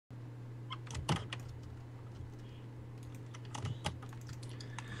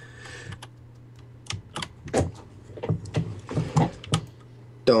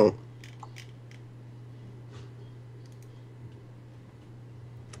don't.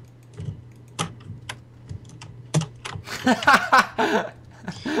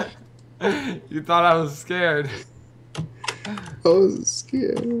 You thought I was scared. I was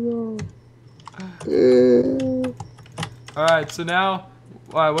scared. Alright, so now,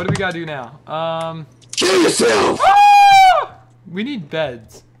 what do we gotta do now? Kill yourself! Ah! We need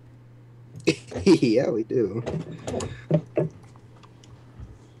beds. Yeah, we do.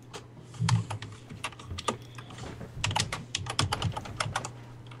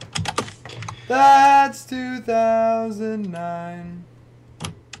 That's 2009.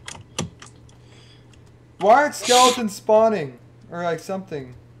 Why aren't skeletons spawning? Or like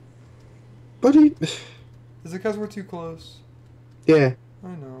something. Buddy. Is it because we're too close? Yeah. I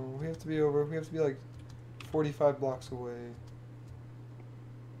know. We have to be like 45 blocks away.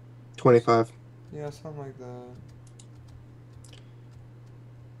 25. Yeah, something like that.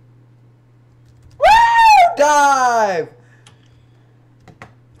 Woo! Dive!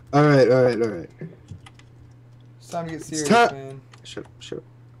 Alright. It's time to get serious, man. Shut up.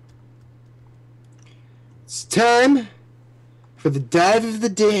 It's time for the dive of the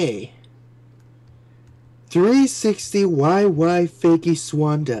day. 360 YY Fakey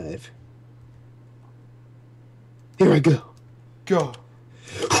Swan Dive. Here I go. Go.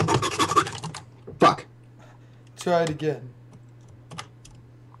 Fuck. Try it again.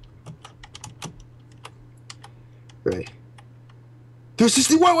 Right.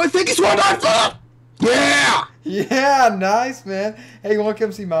 360 YY Fakey Swan Dive! Yeah! Yeah, nice, man. Hey, you want to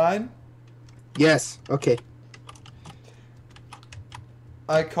come see mine? Yes. Okay.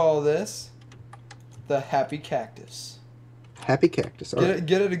 I call this the Happy Cactus. Happy Cactus. All right.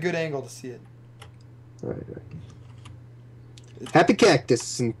 Get at a good angle to see it. All right. Happy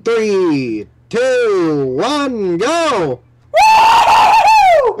Cactus in 3, 2, 1, go!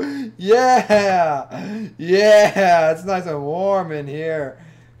 Woo! Yeah! Yeah! It's nice and warm in here.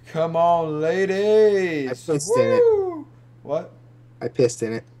 Come on, ladies. I pissed in it. What? I pissed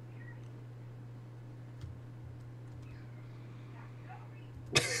in it.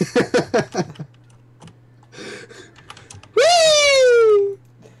 Whee!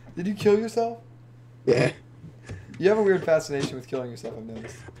 Did you kill yourself? Yeah. You have a weird fascination with killing yourself, I've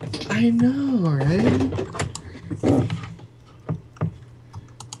noticed. I know, right?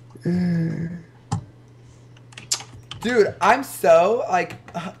 Dude, I'm so, like,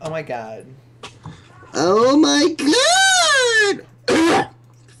 oh my god. Oh my god!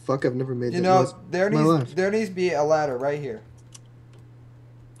 Fuck, I've never made You that know, noise there in my life. needs to be a ladder right here.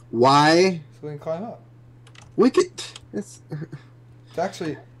 Why? So we can climb up. We could... It's... It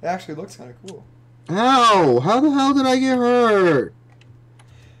actually looks kind of cool. Ow! How the hell did I get hurt?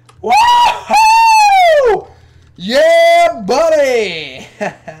 Woo! Yeah, buddy!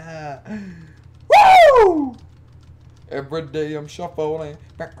 Woo! Every day I'm shuffling.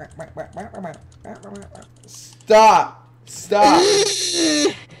 Stop! Stop!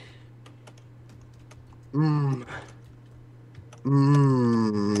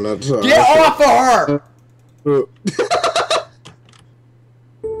 Latasha. Get off of her!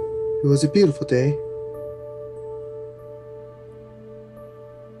 It was a beautiful day.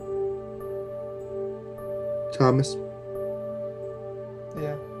 Thomas.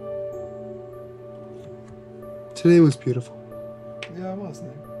 Yeah. Today was beautiful. Yeah, it was,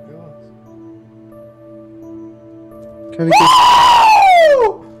 Nick. It was. Kind of good.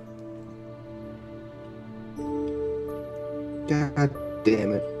 God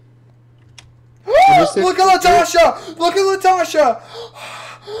damn it. Look at Latasha! Look at Latasha!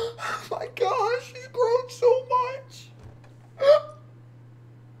 Oh my gosh, she's grown so much.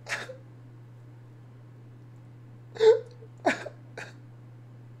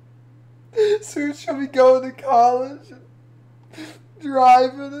 Soon she'll be going to college and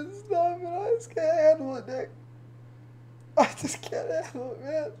driving and stuff, and I just can't handle it, Nick. I just can't handle it,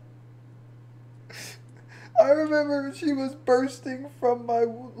 man. I remember when she was bursting from my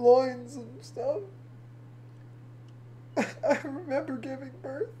loins and stuff. I remember giving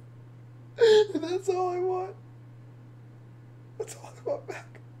birth. And that's all I want. That's all I want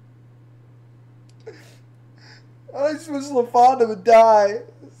back. I just wish Lafawnda would die.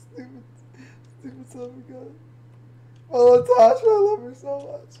 Stupid son of a gun. Oh, Latasha, I love her so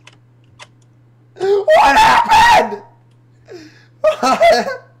much. What happened?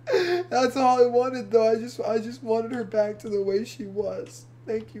 That's all I wanted, though. I just wanted her back to the way she was.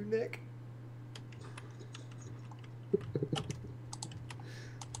 Thank you, Nick.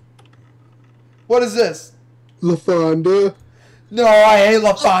 What is this? Lafawnda. No, I hate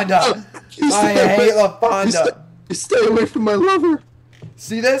Lafawnda. I hate Lafawnda. Stay away from my lover.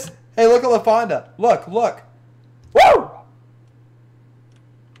 See this? Hey, look at Lafawnda. Look, look. Woo!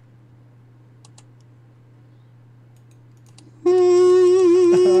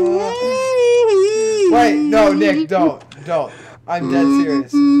 Wait, no, Nick, don't. I'm dead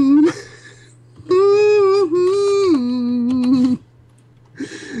serious.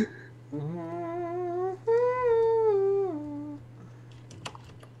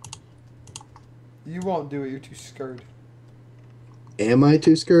 You won't do it, you're too scared. Am I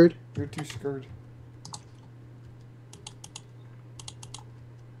too scared? You're too scared.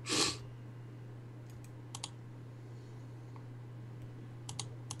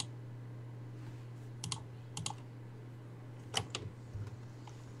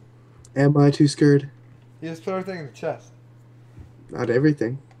 Am I too scared? You just put everything in the chest. Not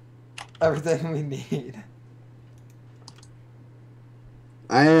everything. Everything we need.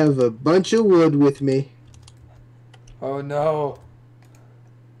 I have a bunch of wood with me. Oh no.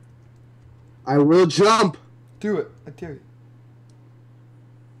 I will jump. Do it. I dare you.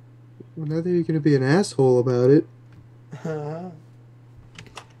 Well, now that you're gonna be an asshole about it.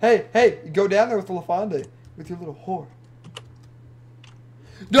 Hey, go down there with the Lafawnda, with your little whore.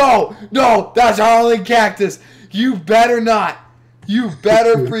 No, that's our only cactus. You better not. You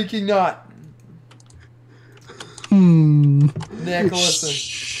better freaking not. Nick, listen.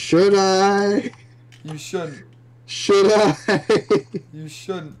 Should I? You shouldn't. Should I? You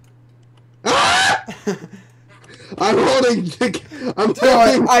shouldn't. Ah! I'm holding. I'm Do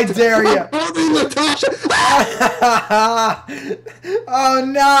it. I dare you. I'm holding Latasha. Oh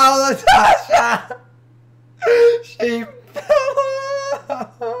no, Latasha. She fell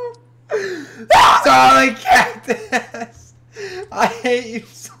off. That's our only cactus. I hate you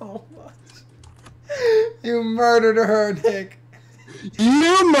so much. You murdered her, Nick.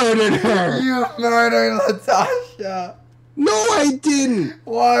 You murdered her. You murdered Latasha. No, I didn't.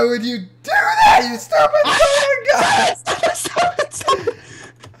 Why would you do that, you stupid son of a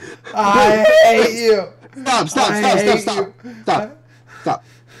gun? I hate you. Stop.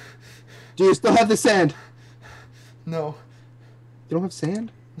 Do you still have the sand? No. You don't have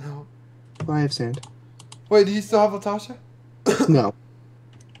sand? No. Oh, I have sand. Wait, do you still have Latasha? No.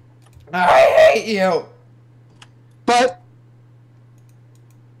 I hate you. But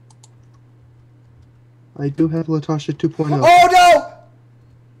I do have Latasha 2.0. Oh no!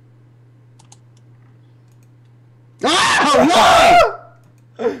 Ah!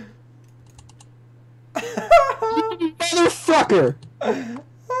 Why? You motherfucker!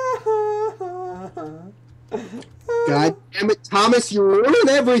 God damn it, Thomas, you ruined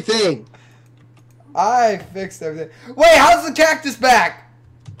everything! I fixed everything. Wait, how's the cactus back?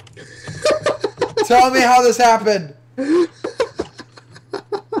 Tell me how this happened. What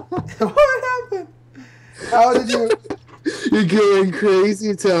happened? How did you... You're going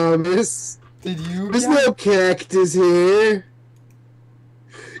crazy, Thomas. Did you... There's no cactus here.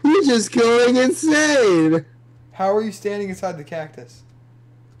 You're just going insane. How are you standing inside the cactus?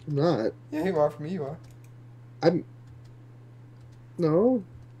 I'm not. Yeah, you are. For me, you are. I'm... No.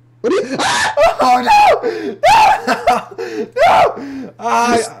 What are you... Ah! Oh,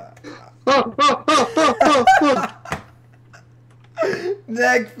 no! No!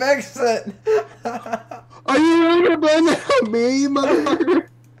 Nick, fix it! Are you ready to blame that on me, you motherfucker?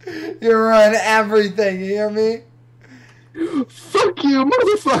 You ruin everything, you hear me? Fuck you,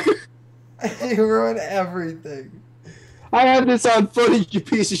 motherfucker! You ruin everything. I have this on footage, you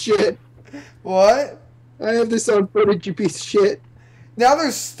piece of shit. What? I have this on footage, you piece of shit. Now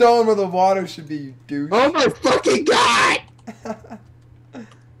there's stone where the water should be, you douche. Oh my fucking god!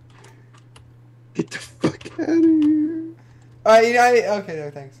 Get the fuck out of here. Alright, okay,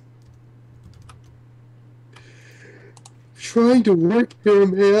 no, thanks. I'm trying to work here,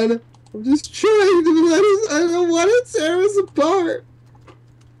 man. I'm just trying to let us. I don't want to tear us apart.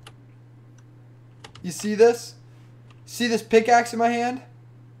 You see this? See this pickaxe in my hand?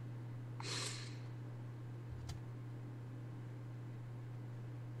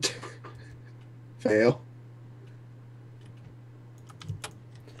 Fail.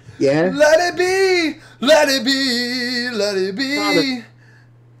 Yeah? Let it be! Let it be! Let it be!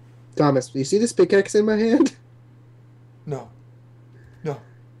 Thomas, do you see this pickaxe in my hand? No. No.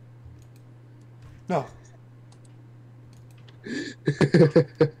 No.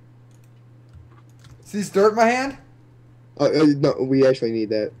 See this dirt in my hand? No, we actually need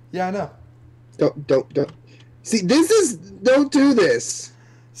that. Yeah, I know. Don't. See, don't do this.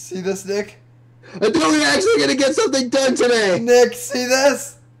 See this, Nick? I thought we were actually going to get something done today. Nick, see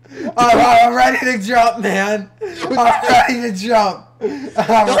this? I'm ready to jump, man. I'm ready to jump.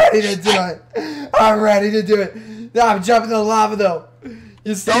 I'm ready to do it. I'm ready to do it. No, I'm jumping in the lava, though.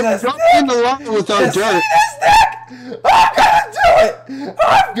 You see Don't this? jump in the lava with our You see dirt. this, Nick? I'm gonna do it!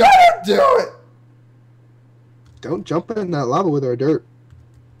 I'm gonna do it! Don't jump in that lava with our dirt.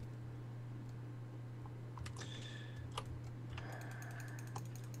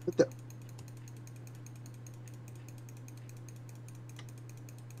 What the?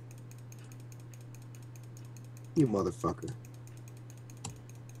 You motherfucker.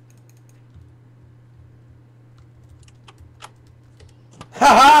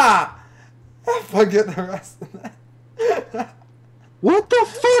 Ha ha! Forget the rest of that. What the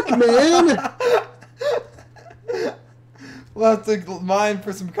fuck, man? We'll have to mine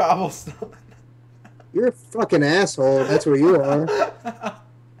for some cobblestone. You're a fucking asshole. That's where you are.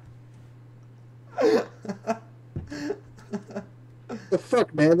 The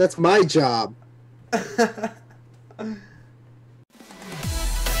fuck, man? That's my job.